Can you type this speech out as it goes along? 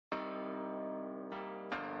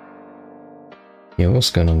Yo,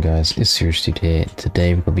 what's going on guys, it's Seriously here.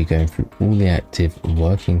 Today we're going to be going through all the active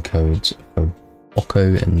working codes for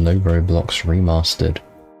Boku No Roblox Remastered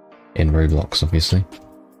in Roblox obviously. So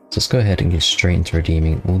let's go ahead and get straight into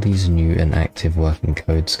redeeming all these new and active working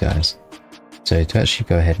codes guys. So to actually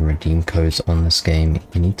go ahead and redeem codes on this game,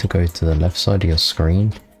 you need to go to the left side of your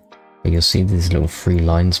screen. You'll see these little 3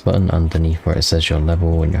 lines button underneath where it says your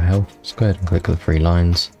level and your health. Just go ahead and click the 3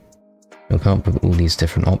 lines. You'll come up with all these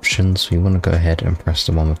different options. So you want to go ahead and press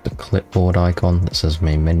the one with the clipboard icon that says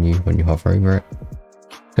main menu when you hover over it.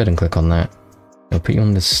 Go ahead and click on that. It'll put you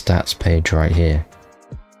on this stats page right here.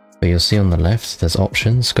 But you'll see on the left there's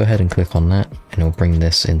options. Go ahead and click on that and it'll bring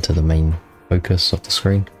this into the main focus of the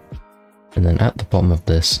screen. And then at the bottom of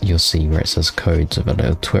this you'll see where it says codes with a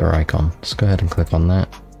little Twitter icon. Just go ahead and click on that.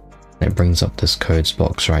 And it brings up this codes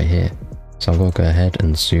box right here. So I'm going to go ahead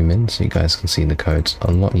and zoom in so you guys can see the codes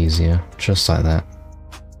a lot easier, just like that.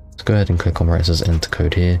 So go ahead and click on where it says enter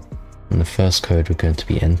code here. And the first code we're going to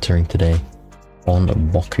be entering today on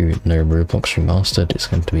Boku No Roblox Remastered is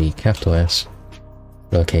going to be capital S,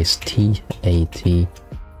 lowercase t, a t,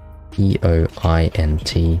 e o i n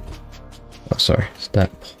t,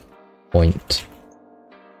 step point,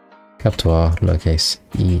 capital R, lowercase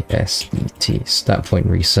e s e t, stat point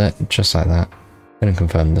reset, just like that. Then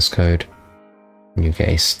confirm this code. And you get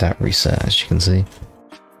a stat reset as you can see.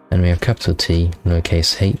 And we have capital T,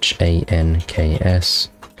 lowercase h a n k s,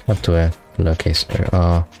 capital F, lowercase o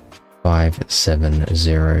r, 570,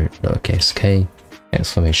 lowercase k,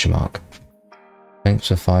 exclamation mark. Thanks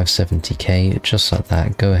for 570k, just like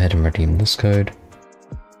that. Go ahead and redeem this code.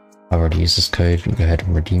 I've already used this code, you can go ahead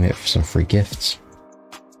and redeem it for some free gifts.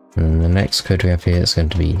 And then the next code we have here is going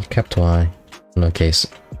to be capital I,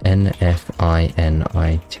 lowercase n f i n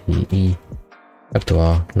i t e, capital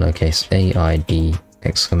R, lowercase a i d,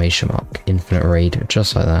 exclamation mark, infinite raid,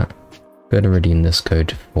 just like that. Go ahead and redeem this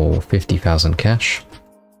code for 50,000 cash.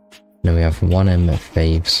 Then we have 1M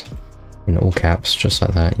faves in all caps, just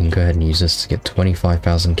like that. You can go ahead and use this to get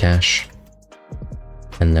 25,000 cash.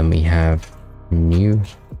 And then we have new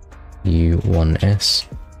U1S.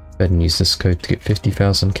 Go ahead and use this code to get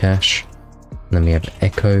 50,000 cash. And then we have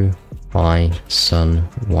Echo I Sun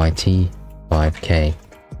YT 5k.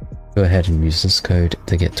 Go ahead and use this code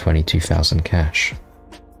to get 22,000 cash.